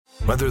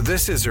Whether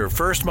this is her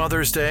first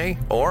Mother's Day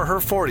or her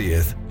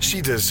 40th, she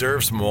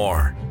deserves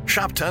more.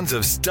 Shop tons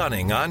of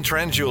stunning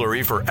on-trend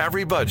jewelry for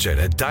every budget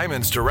at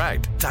Diamonds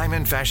Direct.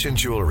 Diamond fashion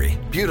jewelry,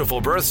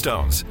 beautiful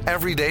birthstones,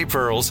 everyday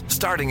pearls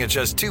starting at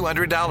just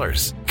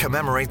 $200.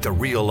 Commemorate the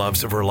real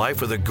loves of her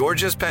life with a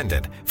gorgeous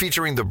pendant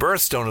featuring the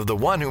birthstone of the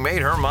one who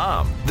made her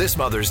mom. This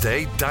Mother's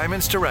Day,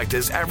 Diamonds Direct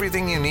is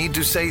everything you need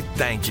to say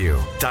thank you.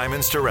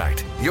 Diamonds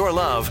Direct. Your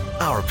love,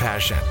 our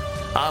passion.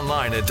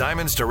 Online at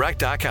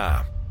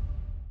diamondsdirect.com.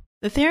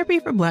 The Therapy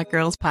for Black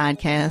Girls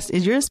podcast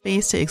is your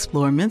space to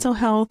explore mental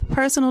health,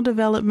 personal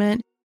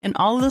development, and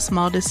all of the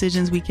small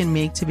decisions we can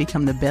make to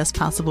become the best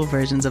possible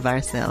versions of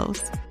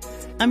ourselves.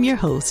 I'm your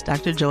host,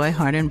 Dr. Joy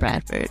Harden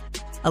Bradford,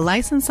 a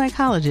licensed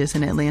psychologist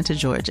in Atlanta,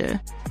 Georgia,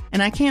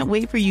 and I can't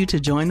wait for you to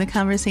join the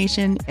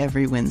conversation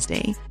every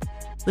Wednesday.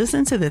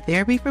 Listen to the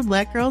Therapy for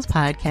Black Girls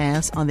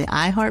podcast on the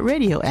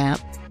iHeartRadio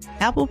app,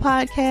 Apple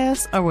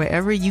Podcasts, or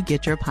wherever you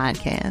get your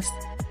podcasts.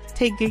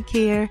 Take good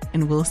care,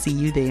 and we'll see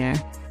you there.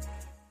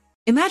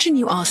 Imagine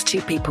you ask two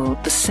people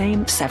the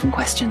same 7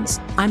 questions.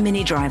 I'm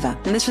Minnie Driver,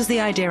 and this was the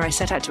idea I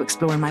set out to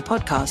explore in my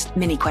podcast,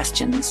 Minnie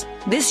Questions.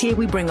 This year,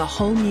 we bring a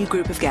whole new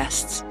group of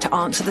guests to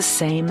answer the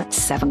same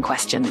 7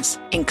 questions,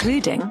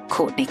 including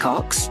Courtney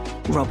Cox,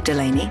 Rob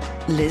Delaney,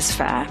 Liz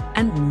Fair,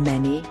 and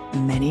many,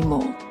 many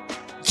more.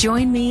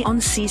 Join me on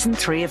Season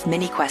 3 of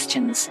Minnie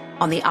Questions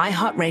on the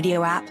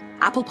iHeartRadio app,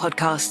 Apple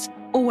Podcasts,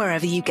 or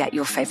wherever you get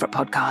your favorite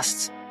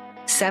podcasts.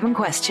 7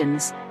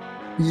 questions,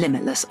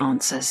 limitless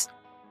answers.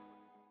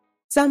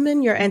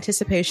 Summon your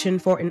anticipation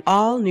for an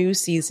all-new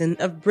season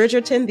of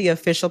Bridgerton, the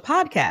official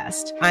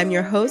podcast. I'm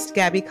your host,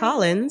 Gabby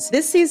Collins.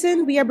 This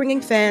season, we are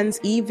bringing fans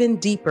even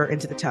deeper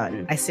into the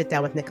ton. I sit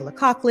down with Nicola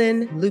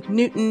Coughlan, Luke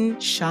Newton,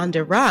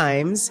 Shonda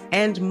Rhimes,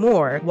 and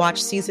more.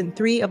 Watch Season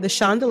 3 of the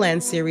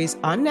Shondaland series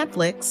on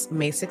Netflix,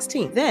 May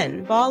 16th.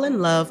 Then, fall in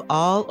love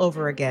all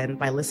over again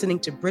by listening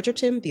to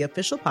Bridgerton, the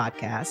official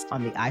podcast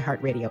on the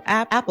iHeartRadio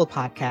app, Apple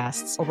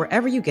Podcasts, or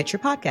wherever you get your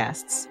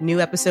podcasts. New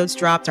episodes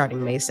drop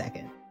starting May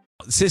 2nd.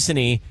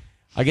 SISANIE,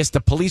 I guess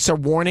the police are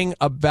warning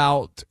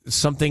about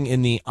something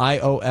in the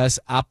iOS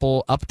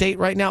Apple update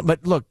right now.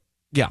 But look,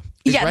 yeah.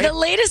 Right? The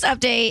latest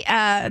update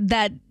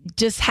that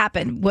just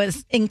happened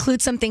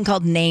includes something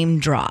called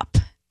NameDrop.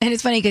 And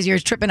it's funny because you're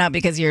tripping out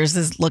because yours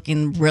is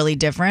looking really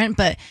different.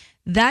 But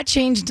that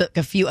changed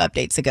a few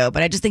updates ago.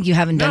 But I just think you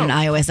haven't done an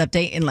iOS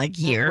update in like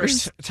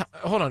years.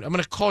 Hold on. I'm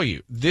going to call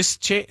you. This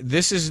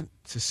is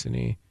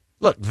SISANIE.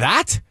 Look,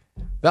 that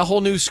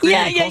whole new screen.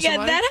 Yeah.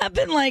 That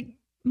happened like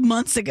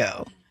months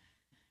ago,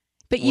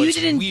 but you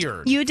didn't.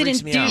 Weird. You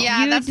didn't do.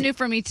 Yeah, that's new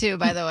for me too.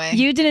 By the way,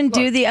 you didn't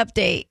do the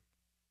update.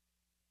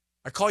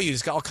 I call you.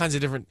 It's got all kinds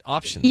of different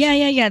options.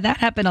 Yeah. That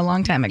happened a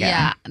long time ago.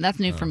 Yeah, that's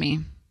new for me.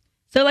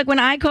 So, like when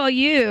I call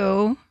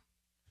you,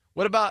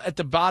 what about at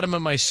the bottom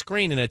of my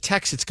screen in a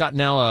text? It's got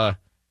now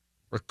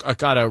I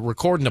got a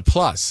record and a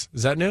plus.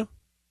 Is that new?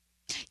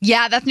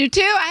 Yeah, that's new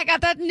too. I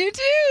got that new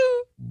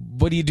too.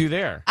 What do you do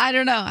there? I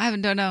don't know.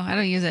 Don't know. I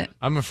don't use it.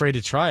 I'm afraid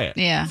to try it.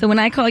 Yeah. So when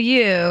I call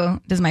you,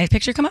 does my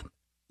picture come up?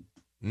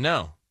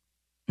 No.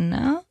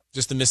 No?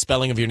 Just the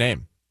misspelling of your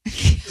name.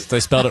 So I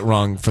spelled it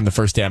wrong from the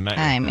first day I met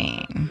you. I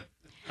mean...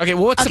 Okay,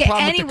 well, what's the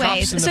problem with the cops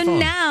anyways, in the so phone?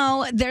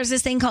 now there's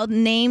this thing called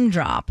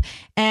NameDrop.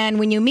 And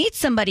when you meet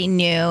somebody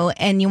new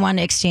and you want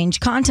to exchange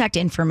contact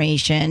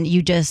information,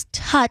 you just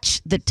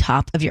touch the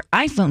top of your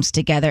iPhones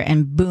together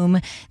and boom,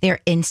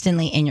 they're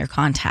instantly in your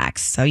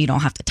contacts. So you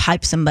don't have to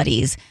type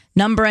somebody's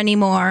number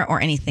anymore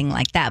or anything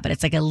like that. But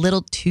it's like a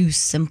little too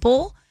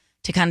simple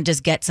to kind of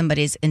just get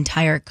somebody's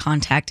entire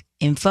contact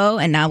info.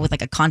 And now with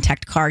like a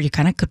contact card, you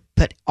kind of could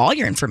put all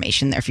your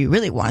information there if you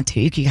really want to.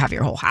 You could have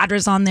your whole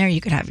address on there. You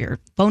could have your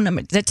phone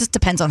number. That just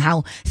depends on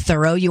how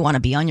thorough you want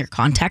to be on your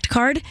contact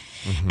card.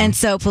 Mm-hmm. And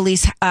so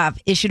police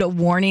issued a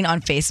warning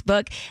on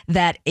Facebook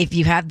that if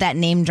you have that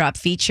name drop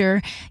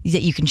feature,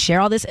 that you can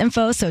share all this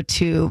info. So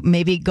to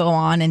maybe go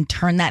on and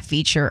turn that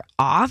feature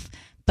off.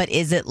 But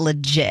is it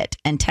legit?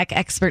 And tech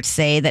experts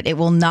say that it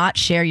will not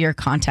share your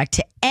contact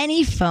to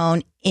any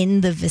phone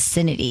in the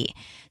vicinity.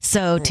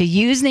 So to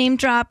use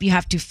NameDrop, you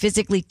have to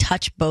physically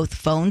touch both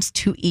phones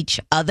to each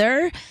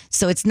other.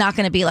 So it's not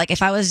going to be like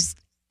if I was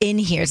in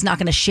here, it's not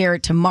going to share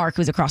it to Mark,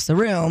 who's across the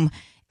room.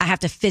 I have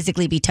to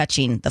physically be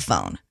touching the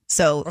phone.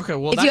 So if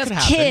you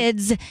have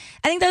kids,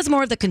 I think that's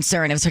more of the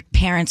concern. If it's like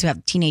parents who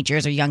have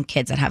teenagers or young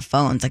kids that have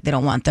phones, like they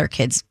don't want their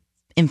kids'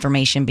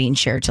 information being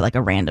shared to like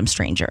a random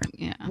stranger.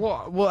 Yeah.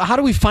 Well, how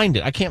do we find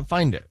it? I can't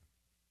find it.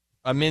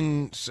 I'm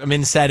in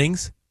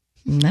settings.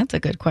 That's a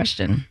good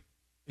question.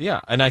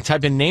 Yeah, and I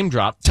type in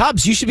NameDrop.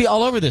 Tubbs, you should be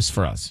all over this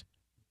for us.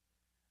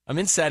 I'm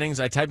in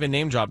settings. I type in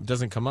NameDrop. It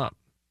doesn't come up.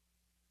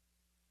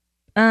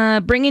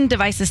 Bringing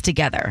devices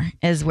together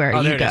is where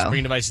you there go. It is.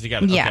 Bring devices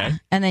together. Yeah, Okay.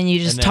 and then you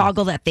just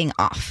toggle that thing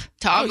off.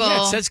 Toggle. Oh,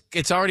 yeah, it says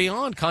it's already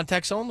on.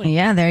 Contacts only.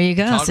 Yeah, there you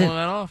go. Toggling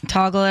that off.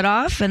 Toggle it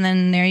off, and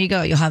then there you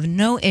go. You'll have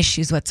no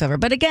issues whatsoever.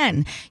 But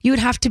again, you would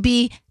have to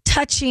be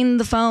touching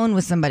the phone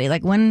with somebody.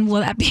 Like, when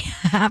will that be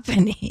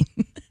happening?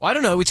 Well, I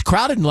don't know. It's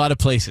crowded in a lot of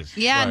places.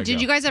 Yeah. Do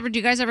you guys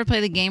ever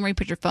play the game where you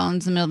put your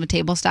phones in the middle of a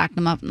table, stack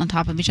them up on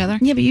top of each other?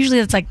 Yeah, but usually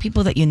it's like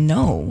people that you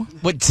know.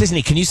 What,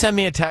 SISANIE, can you send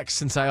me a text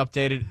since I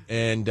updated?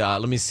 And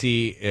let me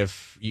see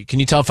if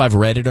can you tell if I've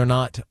read it or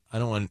not? I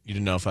don't want you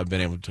to know if I've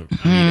been able to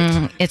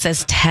read it. It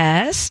says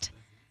test.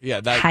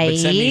 Yeah, but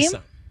send me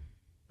some.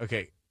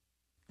 Okay.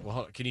 Well,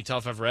 hold on. Can you tell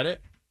if I've read it?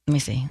 Let me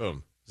see.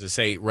 Boom. Does it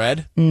say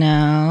read?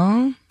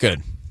 No.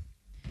 Good.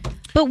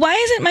 But why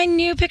isn't my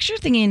new picture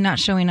thingy not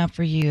showing up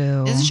for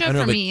you? It doesn't show up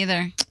for me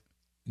either.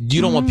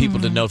 You don't want people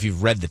to know if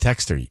you've read the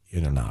text or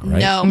not, right?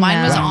 No,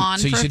 mine was No. on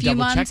So you for a should few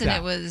double check months, and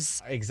that. it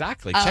was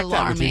Exactly. Check that with your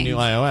alarming. new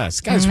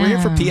iOS. Guys, we're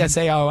here for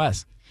PSA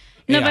iOS.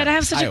 No, AI, but I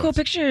have such a cool iOS.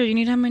 picture. You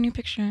need to have my new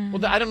picture.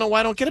 Well, I don't know why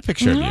I don't get a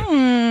picture of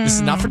you. This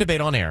is not for debate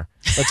on air.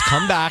 Let's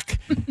come back.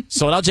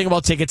 Sold out Jingle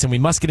Ball tickets, and we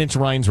must get into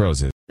Ryan's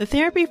Roses. The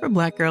Therapy for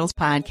Black Girls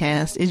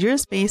podcast is your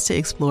space to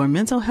explore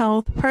mental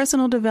health,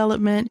 personal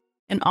development,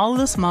 and all of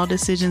the small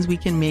decisions we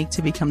can make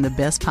to become the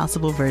best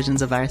possible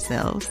versions of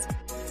ourselves.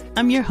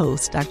 I'm your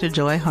host, Dr.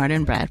 Joy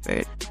Harden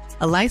Bradford,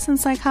 a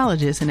licensed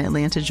psychologist in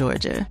Atlanta,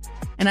 Georgia,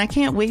 and I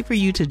can't wait for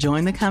you to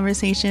join the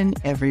conversation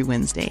every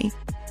Wednesday.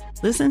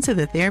 Listen to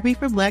the Therapy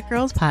for Black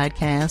Girls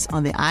podcast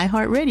on the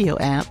iHeartRadio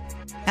app,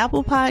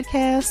 Apple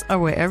Podcasts, or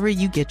wherever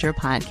you get your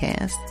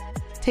podcasts.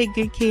 Take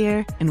good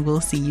care, and we'll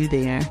see you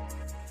there.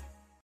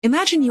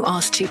 Imagine you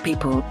ask two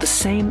people the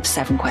same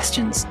 7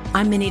 questions.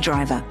 I'm Minnie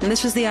Driver, and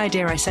this was the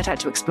idea I set out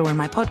to explore in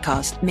my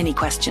podcast, Mini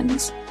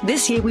Questions.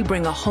 This year, we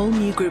bring a whole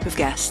new group of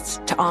guests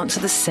to answer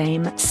the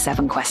same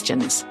 7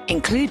 questions,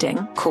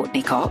 including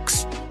Courtney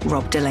Cox,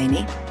 Rob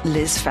Delaney,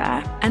 Liz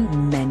Fair,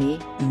 and many,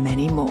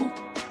 many more.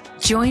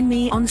 Join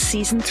me on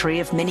Season 3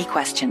 of Mini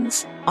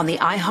Questions on the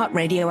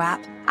iHeartRadio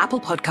app,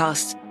 Apple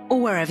Podcasts, or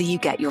wherever you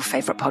get your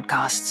favorite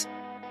podcasts.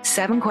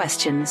 7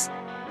 questions,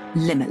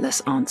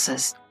 limitless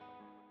answers.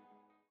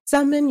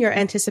 Summon your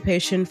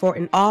anticipation for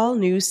an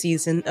all-new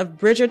season of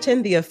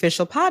Bridgerton, the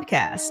official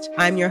podcast.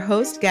 I'm your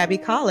host, Gabby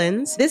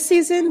Collins. This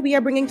season, we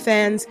are bringing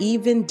fans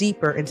even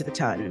deeper into the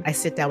ton. I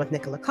sit down with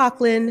Nicola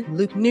Coughlan,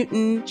 Luke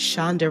Newton,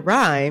 Shonda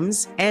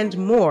Rhimes, and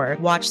more.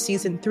 Watch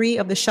Season 3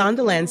 of the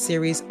Shondaland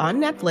series on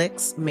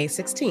Netflix, May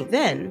 16th.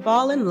 Then,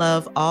 fall in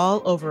love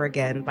all over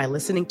again by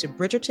listening to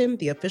Bridgerton,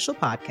 the official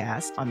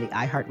podcast on the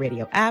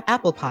iHeartRadio app,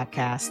 Apple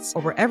Podcasts,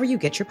 or wherever you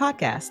get your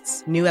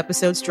podcasts. New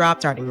episodes drop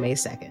starting May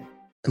 2nd.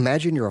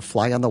 Imagine you're a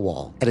fly on the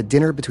wall at a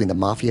dinner between the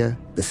mafia,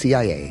 the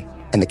CIA,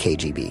 and the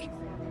KGB.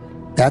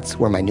 That's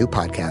where my new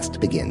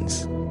podcast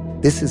begins.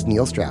 This is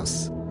Neil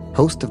Strauss,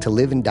 host of To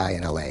Live and Die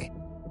in LA,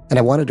 and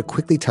I wanted to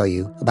quickly tell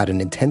you about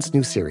an intense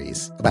new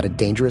series about a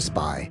dangerous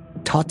spy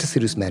taught to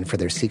seduce men for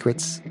their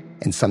secrets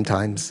and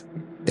sometimes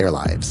their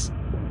lives.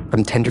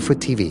 From Tenderfoot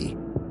TV,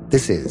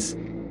 this is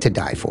To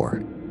Die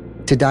For.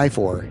 To Die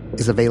For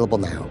is available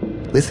now.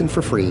 Listen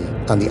for free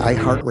on the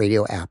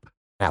iHeartRadio app,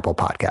 Apple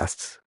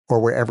Podcasts, or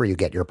wherever you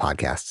get your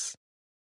podcasts.